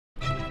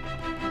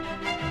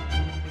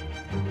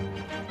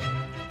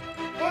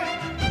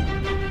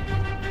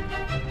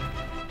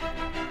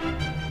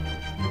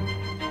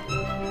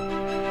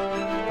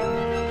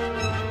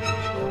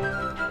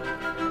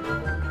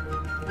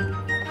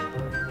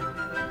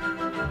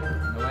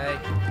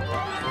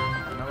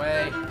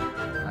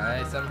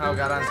somehow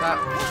got on top.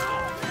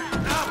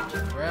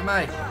 Where am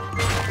I?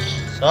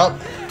 What's up?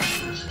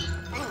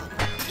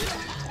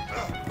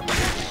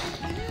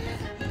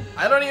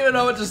 I don't even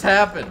know what just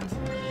happened.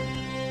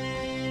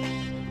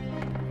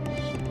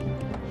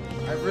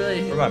 I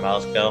really... Where'd my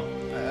mouse go?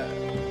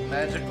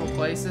 Magical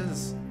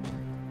places?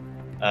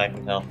 I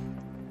can tell.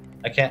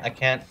 I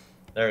can't.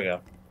 There we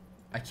go.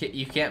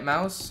 You can't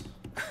mouse?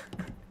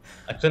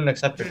 I couldn't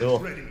accept your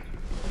duel.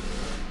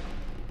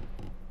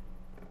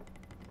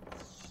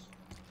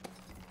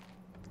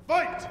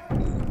 Fight!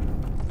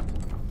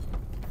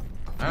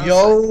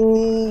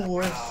 Yo,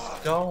 we're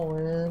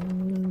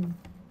going.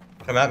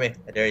 Come at me.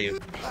 I dare you.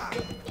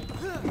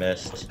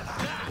 Missed.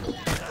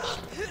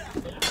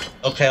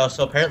 Okay,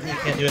 so apparently you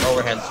can't do an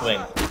overhand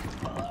swing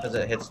because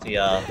it hits the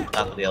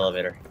top of the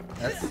elevator.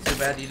 That's too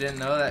bad you didn't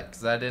know that,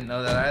 because I didn't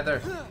know that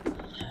either.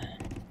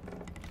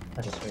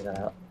 I just figured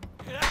that out.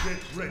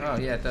 Oh,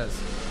 yeah, it does.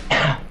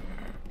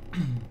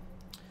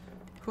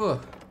 Whew.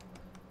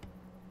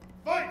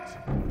 Fight!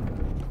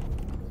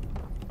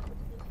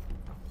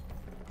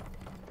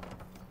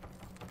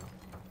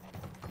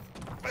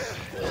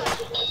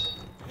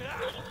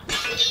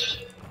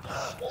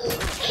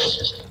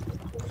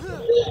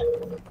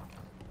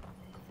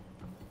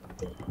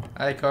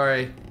 Hi,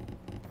 Kory.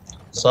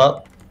 What's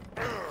up?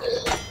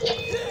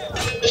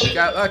 We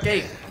got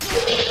lucky.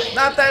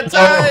 Not that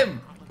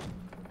time!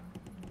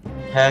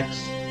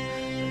 Hex.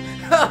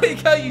 I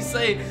like how you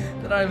say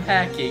that I'm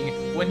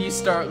hacking when you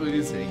start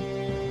losing.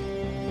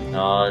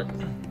 No,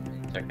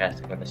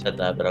 sarcastic when I said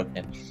that, but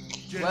okay.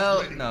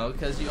 Well, no,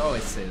 because you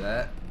always say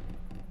that.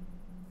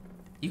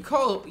 You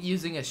call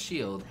using a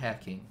shield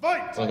hacking.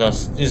 Fight! Well,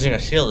 using a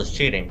shield is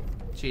cheating.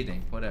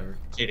 Cheating, whatever.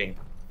 Cheating.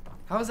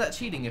 How is that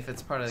cheating if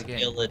it's part of the game?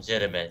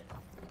 Illegitimate.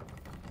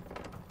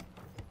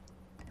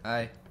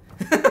 Hi.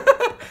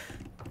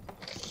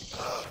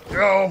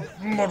 Yo,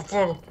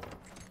 motherfucker.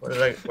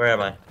 Where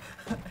am I?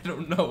 I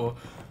don't know.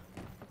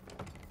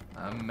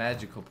 I'm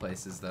magical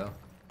places though.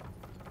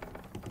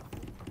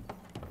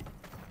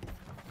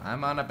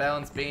 I'm on a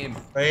balance beam.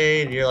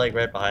 Afraid you're like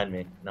right behind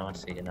me. No, I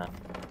see you now.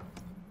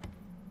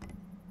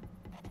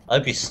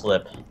 I'd be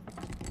slip.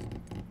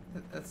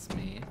 That's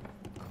me.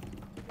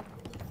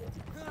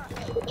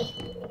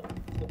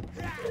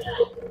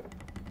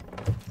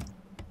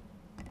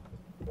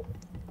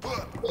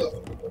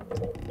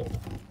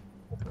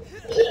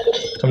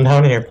 Come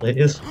down here,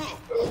 please.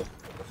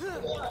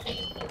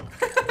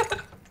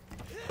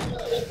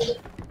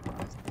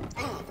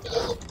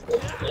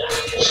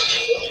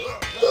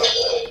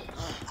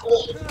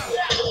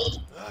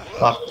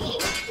 Fuck.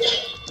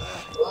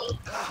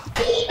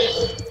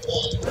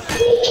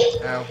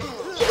 Ow.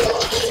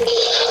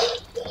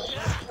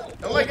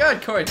 Oh my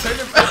god, Kory, turn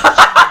your back.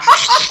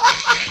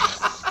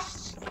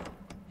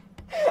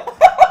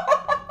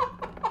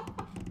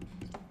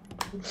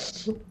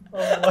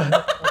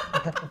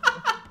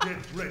 Get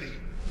ready.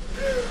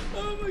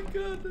 Oh my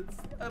god, that's,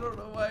 I don't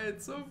know why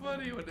it's so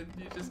funny when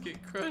you just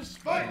get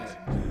crushed by Fight!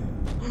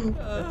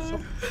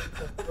 it.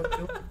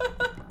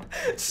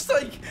 Just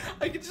like,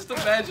 I can just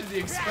imagine the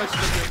expression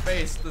of your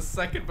face the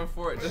second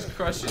before it just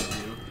crushes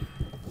you.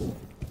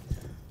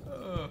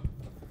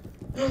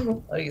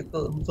 I get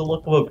the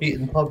look of a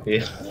beaten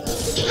puppy.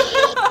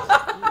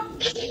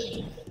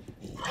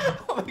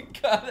 Oh my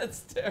god,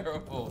 that's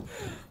terrible.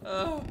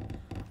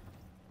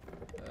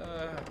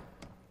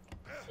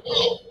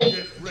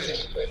 Get ready.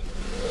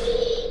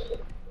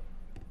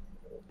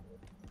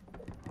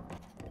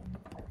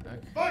 Okay.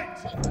 Fight!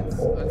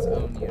 Let's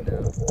own you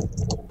now.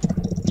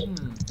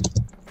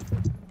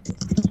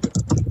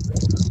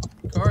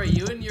 Kory,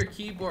 you and your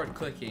keyboard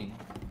clicking.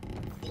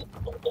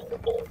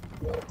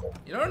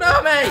 You don't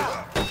know me!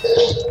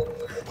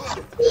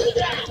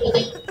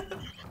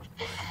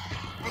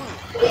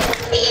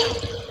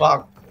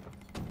 Fuck.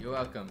 You're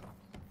welcome.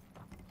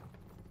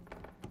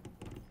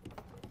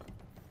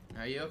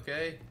 Are you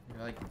okay?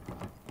 You're like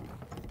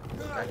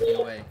backing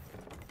away.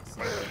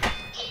 Slowly.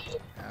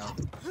 Ow.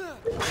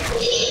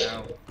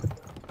 Ow.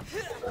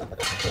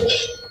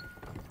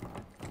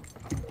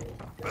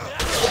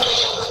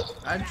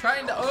 I'm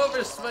trying to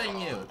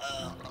overswing you.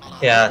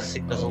 Yeah,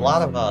 see, there's a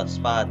lot of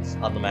spots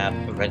on the map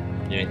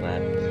prevent doing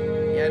that.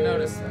 Yeah, I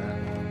noticed that.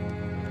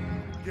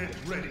 Get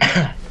ready.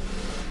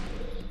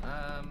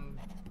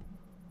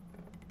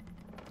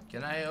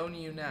 Can I own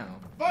you now?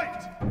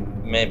 Fight!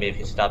 Maybe if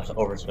he stops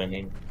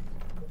overswinging.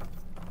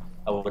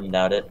 I wouldn't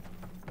doubt it.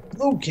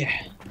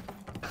 Okay.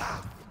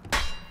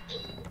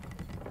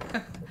 Do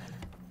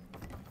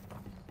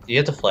you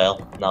get to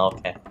flail? No,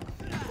 okay.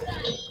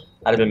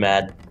 I'd have been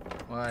mad.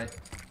 Why?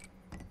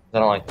 I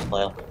don't like the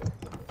flail.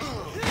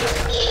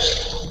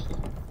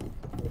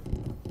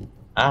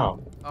 Ow.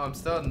 Oh, I'm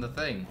still in the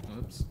thing.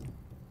 Oops.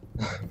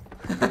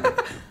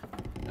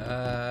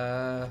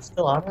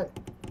 Still on it?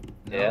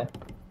 No. Yeah.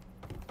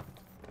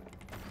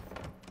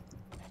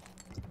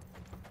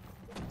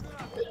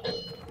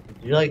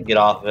 Did you like get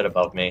off of it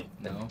above me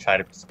and No. try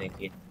to be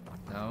sneaky?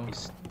 No. You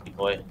sneaky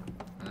boy.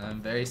 I'm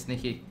very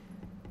sneaky.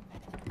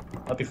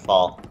 Hope you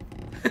fall.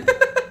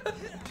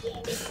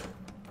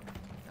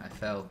 I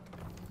fell.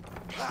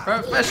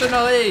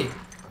 Professionally!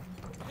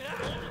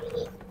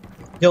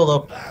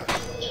 YOLO.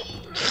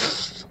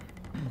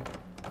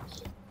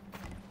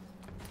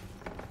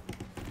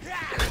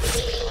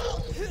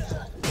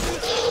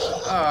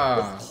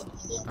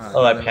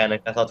 Oh, I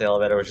panicked. I thought the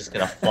elevator was just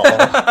gonna fall.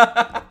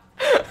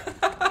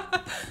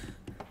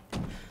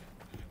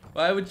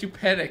 Why would you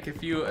panic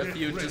if you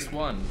just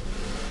won?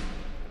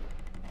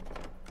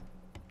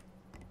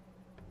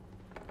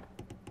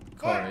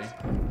 Kory.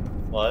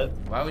 What?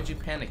 Why would you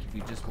panic if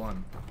you just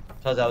won?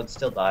 Because I would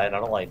still die, and I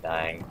don't like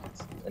dying.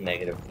 It's a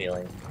negative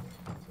feeling.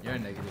 You're a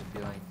negative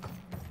feeling.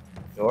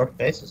 Your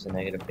face is a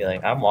negative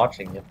feeling. I'm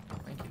watching you.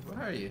 Thank you.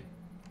 Where are you?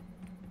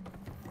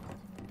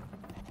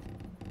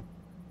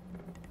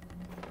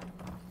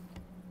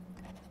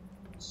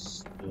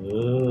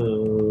 Spooky.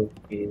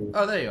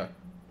 Oh, there you are.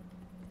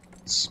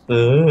 Spooky.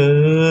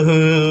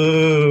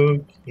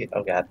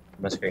 Oh god,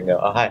 my screen go.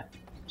 Oh hi.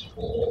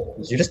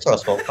 Did you just throw a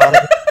smoke pot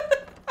at me?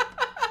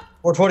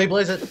 420,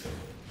 blaze it.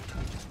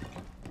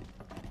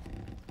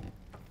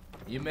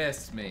 You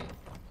missed me.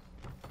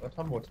 Don't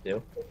tell me what to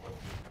do.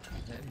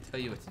 I didn't tell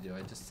you what to do.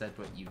 I just said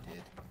what you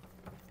did.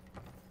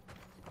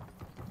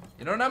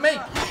 You know, not me.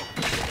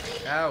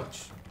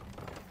 Ouch.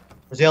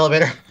 Where's the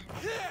elevator?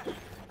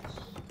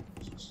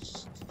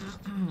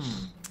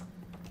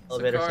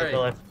 Elevator, Kory. save my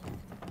life.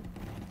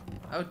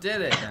 Oh,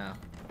 did it now?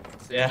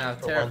 So Yeah, you're now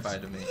for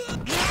terrified once. of me.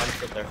 I'm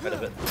still terrified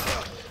of it.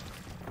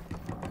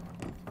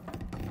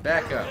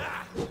 Back up.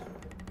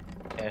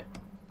 Okay.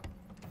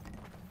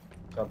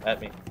 Jump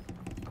at me.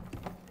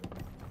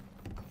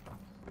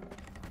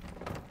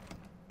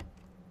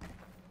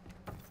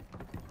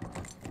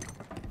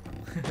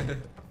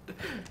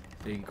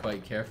 Being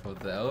quite careful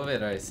with the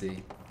elevator, I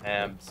see.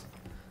 It's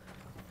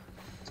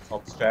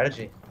called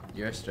strategy.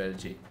 Your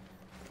strategy.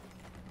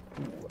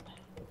 Ooh.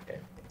 Okay.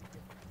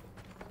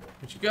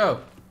 Where'd you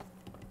go?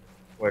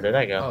 Where did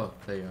I go? Oh,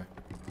 there you are.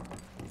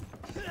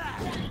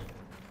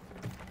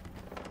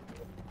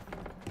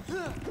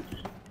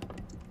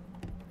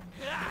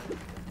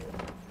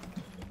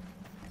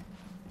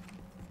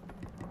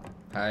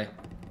 Hi.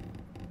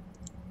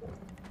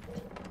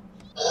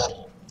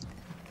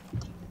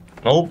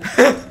 Nope.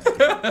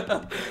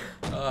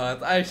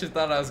 I actually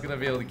thought I was gonna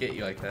be able to get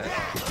you like that.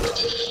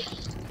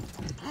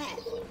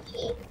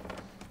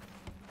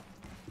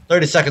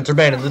 30 seconds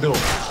remain in the duel.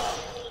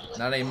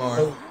 Not anymore.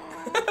 Oh.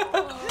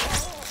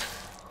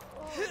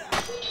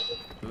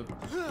 Oop.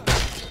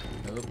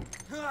 Nope.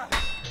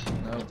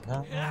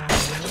 Nope.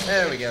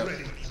 There we go.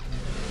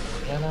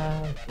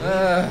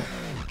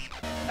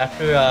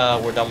 After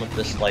we're done with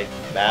this like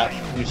map,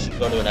 we should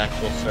go to an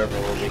actual server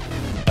where we can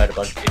fight a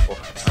bunch of people.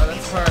 Oh,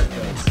 that's hard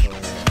though. So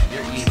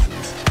you're easy.